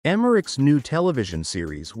Emmerich's new television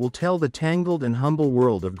series will tell the tangled and humble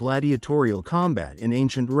world of gladiatorial combat in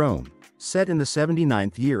ancient Rome, set in the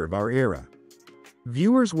 79th year of our era.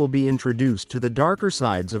 Viewers will be introduced to the darker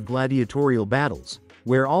sides of gladiatorial battles,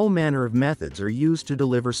 where all manner of methods are used to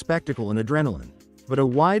deliver spectacle and adrenaline, but a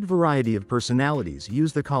wide variety of personalities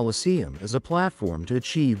use the Colosseum as a platform to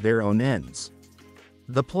achieve their own ends.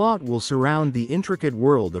 The plot will surround the intricate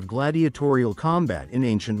world of gladiatorial combat in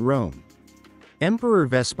ancient Rome. Emperor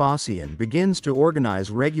Vespasian begins to organize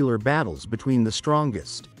regular battles between the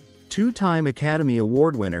strongest. Two-time Academy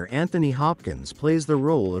Award winner Anthony Hopkins plays the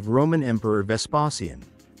role of Roman Emperor Vespasian.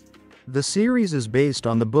 The series is based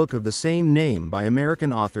on the book of the same name by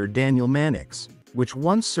American author Daniel Mannix, which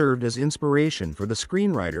once served as inspiration for the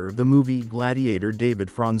screenwriter of the movie Gladiator David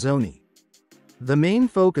Franzoni. The main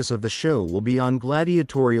focus of the show will be on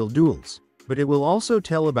gladiatorial duels, but it will also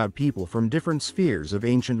tell about people from different spheres of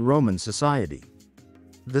ancient Roman society.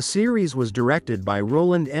 The series was directed by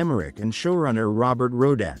Roland Emmerich and showrunner Robert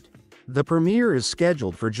Rodat. The premiere is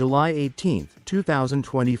scheduled for July 18,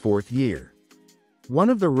 2024 year.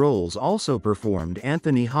 One of the roles also performed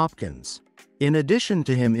Anthony Hopkins. In addition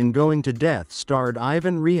to him, in Going to Death starred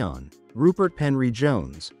Ivan Rion, Rupert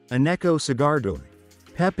Penry-Jones, Aneko Sigardoy,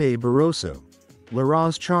 Pepe Barroso,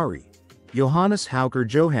 Laraz Chari, Johannes Hauker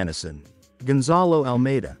Johannesson, Gonzalo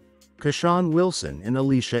Almeida, Kashan Wilson and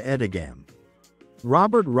Alicia Edegam.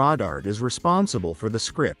 Robert Rodart is responsible for the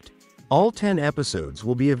script. All 10 episodes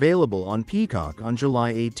will be available on Peacock on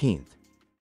July 18.